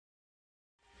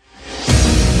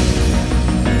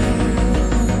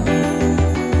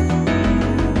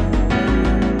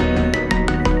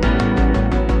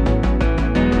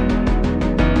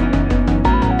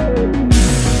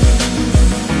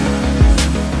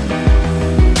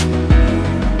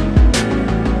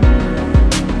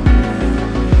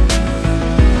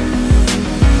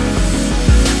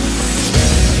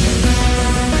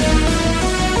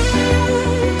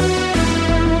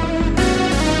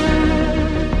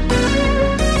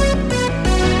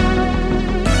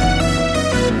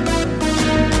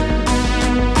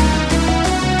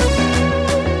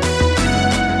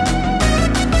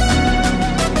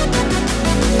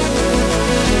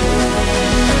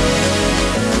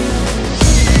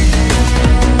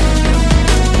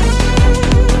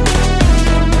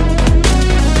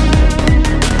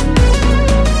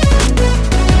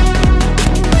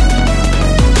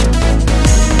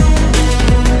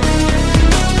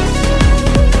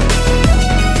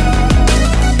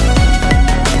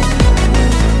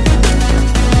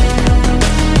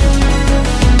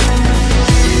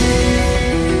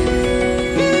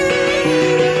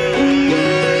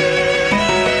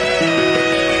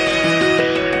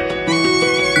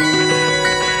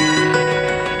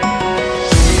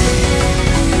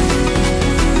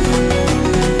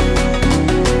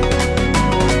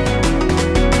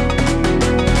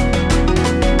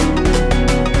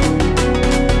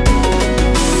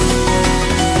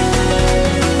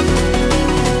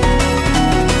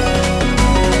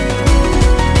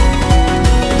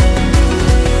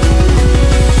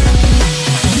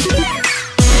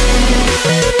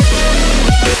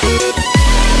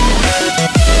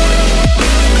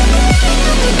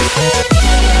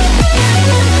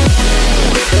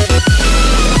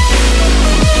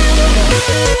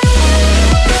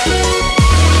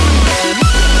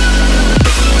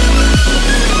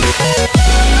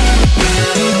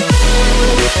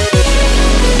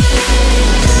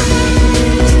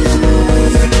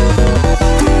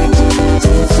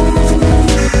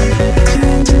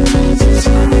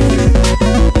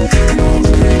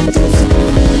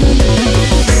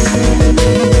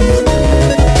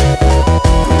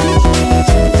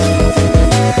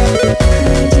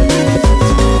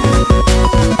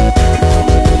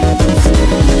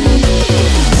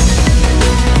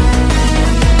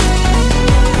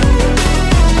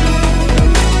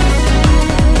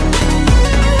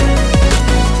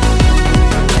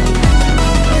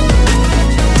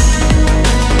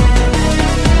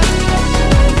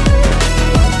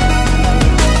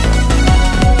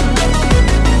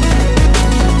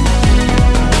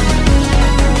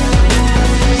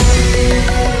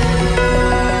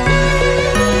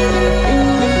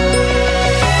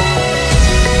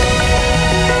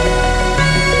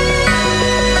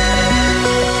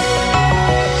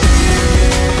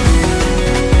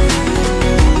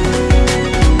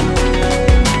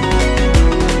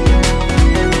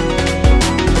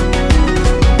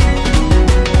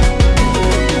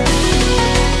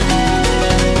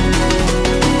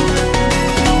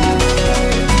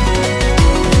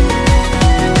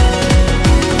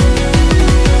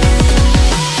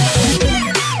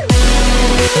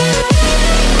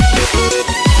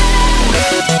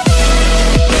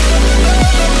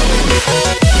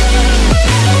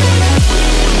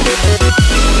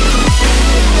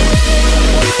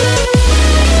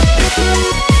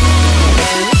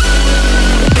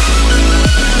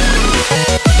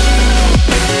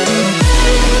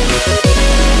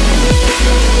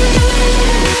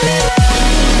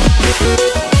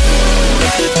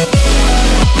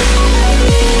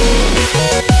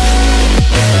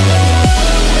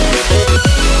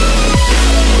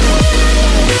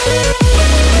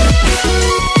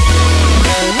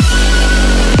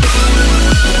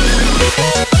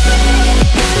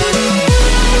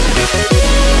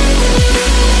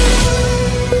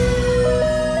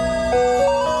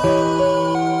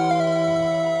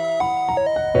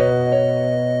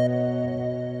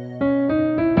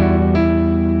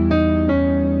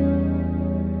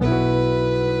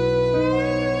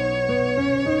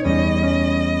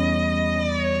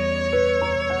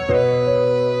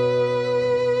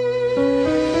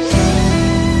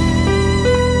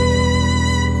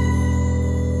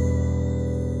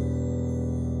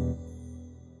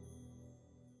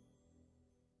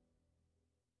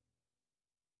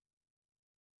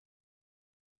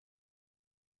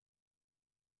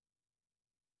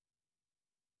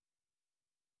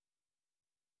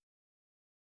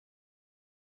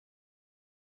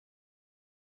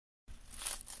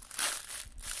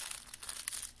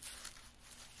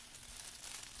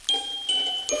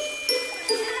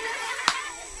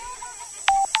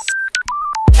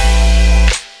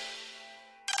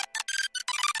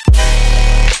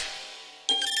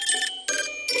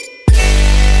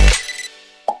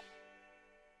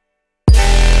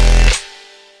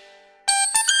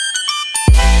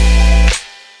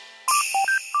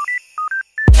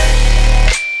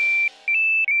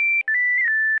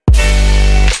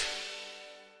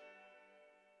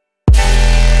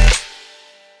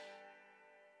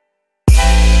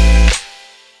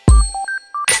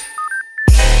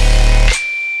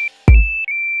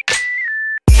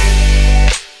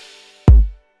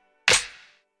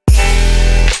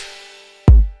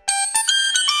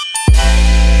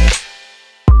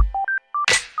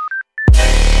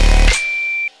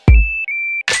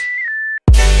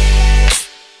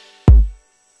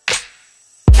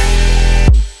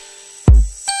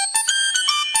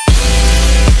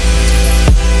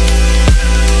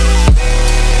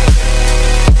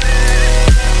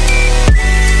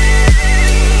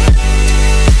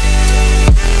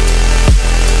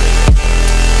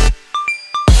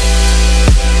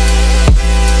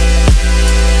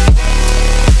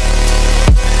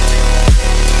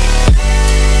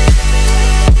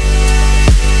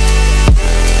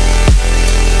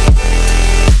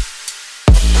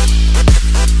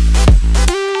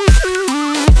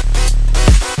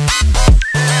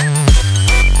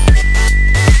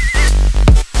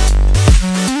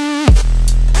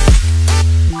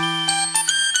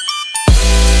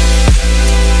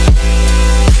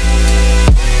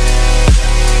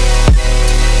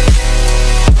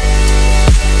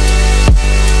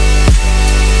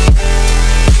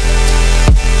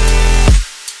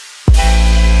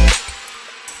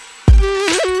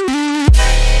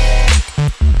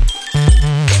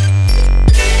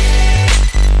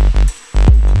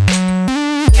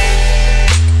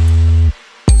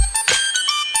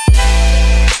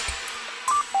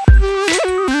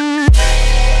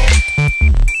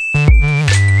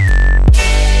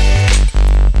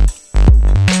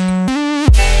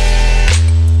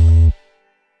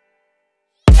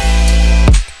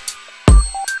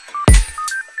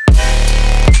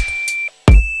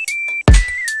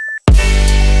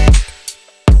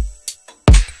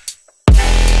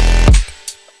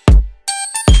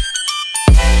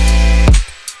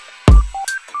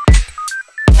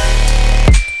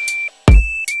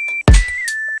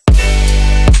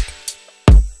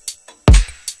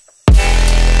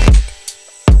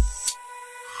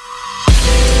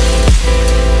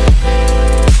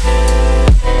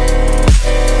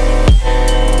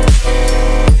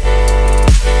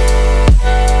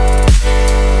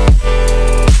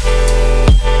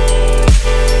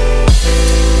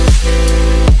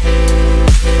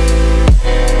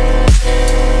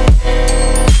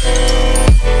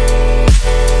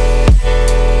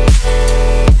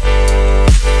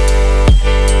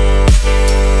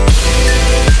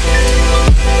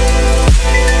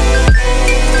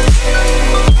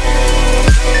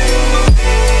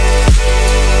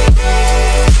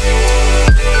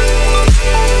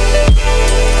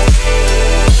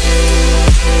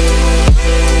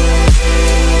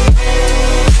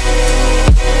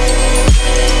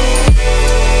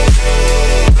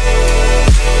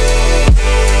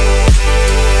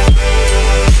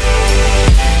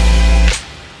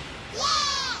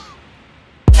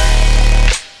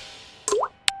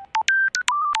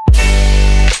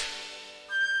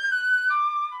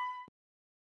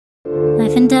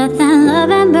and death and love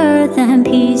and birth and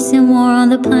peace and war on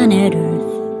the planet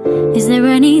Earth. Is there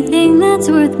anything that's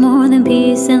worth more than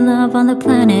peace and love on the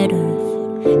planet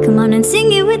Earth? Come on and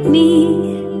sing it with me.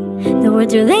 The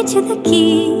words relate to the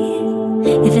key.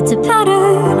 If it's a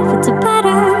pattern,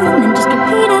 then just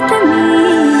repeat after me.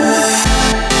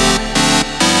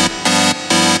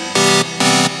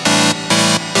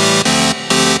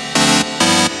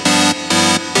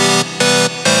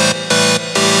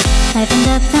 Life and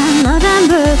death and love and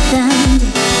birth and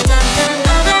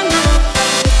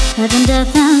life and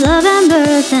death and love and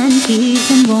birth and peace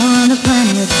and war on the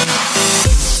planet.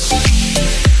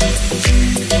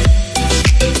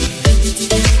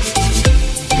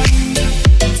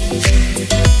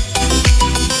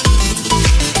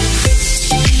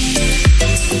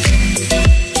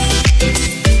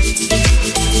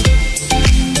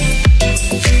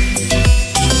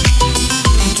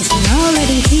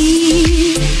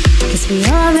 We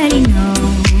already know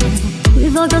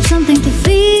we've all got something to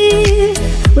fear.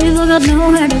 We've all got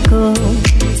nowhere to go.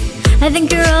 I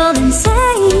think you're all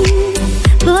insane,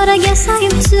 but I guess I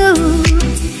am too.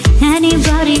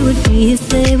 Anybody would be if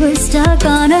they were stuck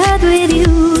on Earth with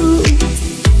you.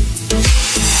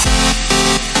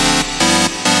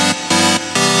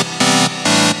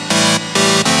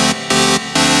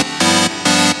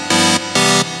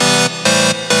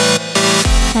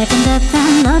 Life and death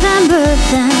and love and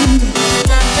birth and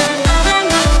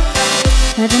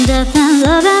life and death and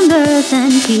love and birth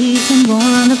and peace and war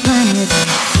on the planet.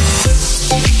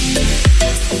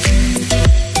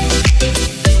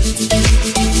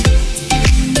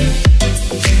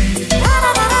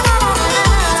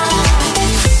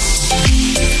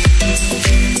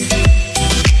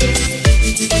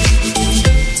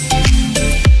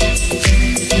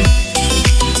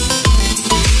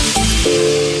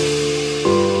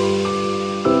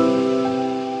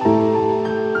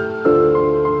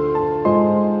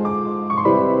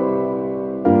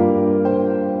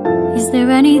 Is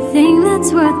there anything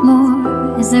that's worth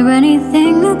more? Is there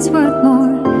anything that's worth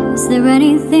more? Is there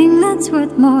anything that's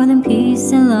worth more than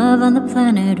peace and love on the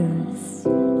planet Earth?